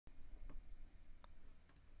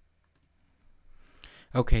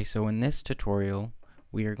Okay, so in this tutorial,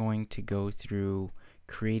 we are going to go through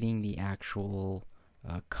creating the actual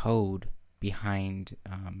code behind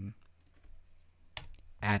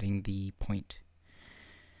adding the point.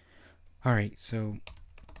 Alright, so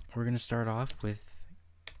we're going to start off with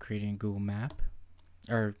creating a Google map,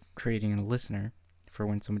 or creating a listener for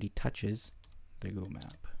when somebody touches the Google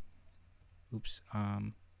map. Oops,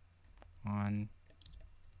 on,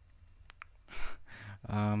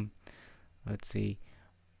 let's see.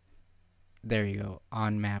 There you go.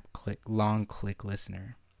 On map click, long click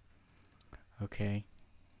listener. Okay.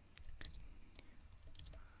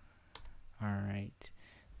 Alright.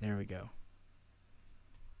 There we go.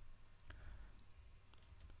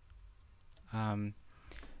 And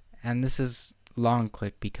this is long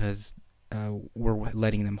click because we're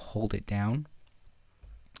letting them hold it down.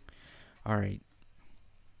 Alright.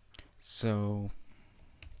 So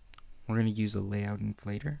we're going to use a layout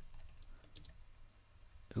inflater.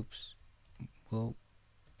 Oops. Well,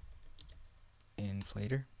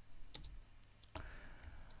 inflater.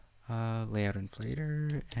 Layout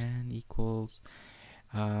inflater and equals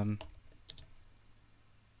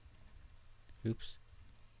oops.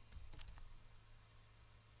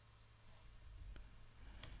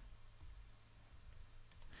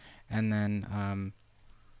 And then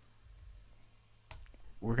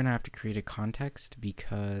we're gonna have to create a context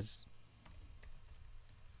because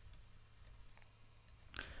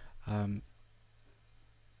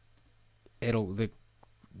it'll the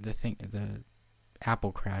app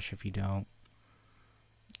will crash if you don't.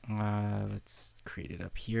 Let's create it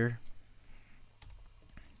up here.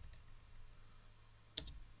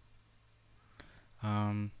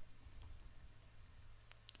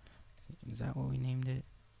 Is that what we named it?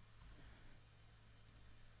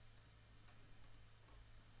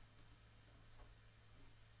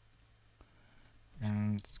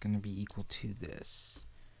 And it's going to be equal to this.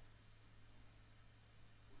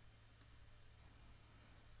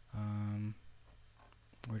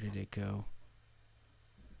 Where did it go?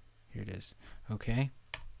 Here it is. Okay.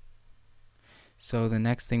 So the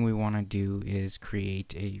next thing we want to do is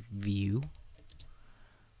create a view.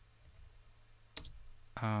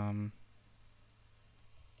 And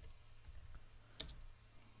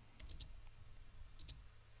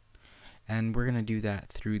we're going to do that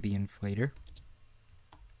through the inflater.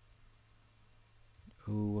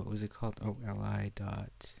 Oh, what was it called? Oh, li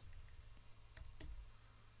dot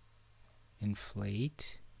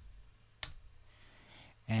inflate.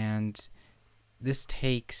 And this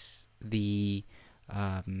takes the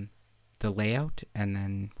layout, and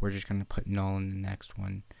then we're just going to put null in the next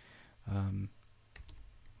one.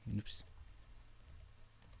 Oops.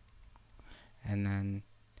 And then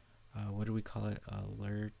what do we call it?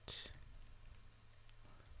 Alert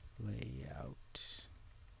layout.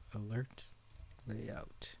 Alert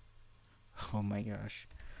layout. Oh my gosh.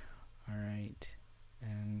 All right.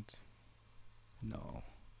 And no.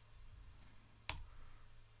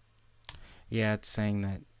 Yeah, it's saying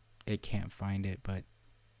that it can't find it, but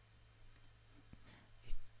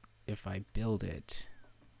if I build it,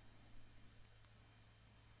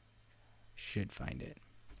 should find it.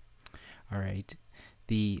 All right.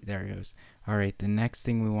 There it goes. All right, the next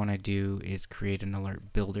thing we want to do is create an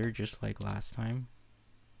alert builder just like last time.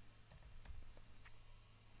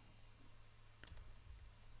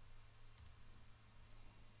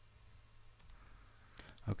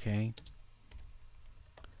 Okay.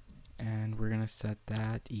 And we're going to set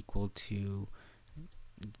that equal to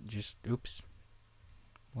just, oops.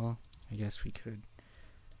 Well, I guess we could.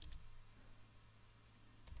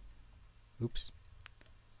 Oops.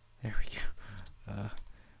 There we go.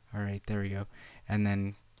 Alright, there we go. And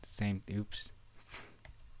then same, oops.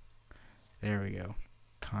 There we go.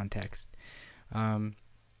 Context. And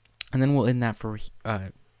then we'll end that for,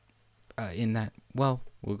 well,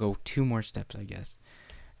 we'll go 2 more steps, I guess.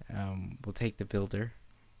 We'll take the builder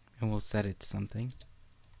and we'll set it to something.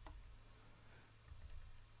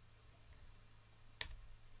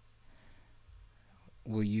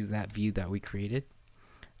 We'll use that view that we created.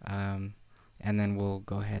 And then we'll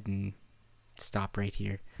go ahead and stop right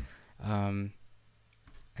here. And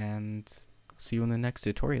see you in the next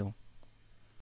tutorial.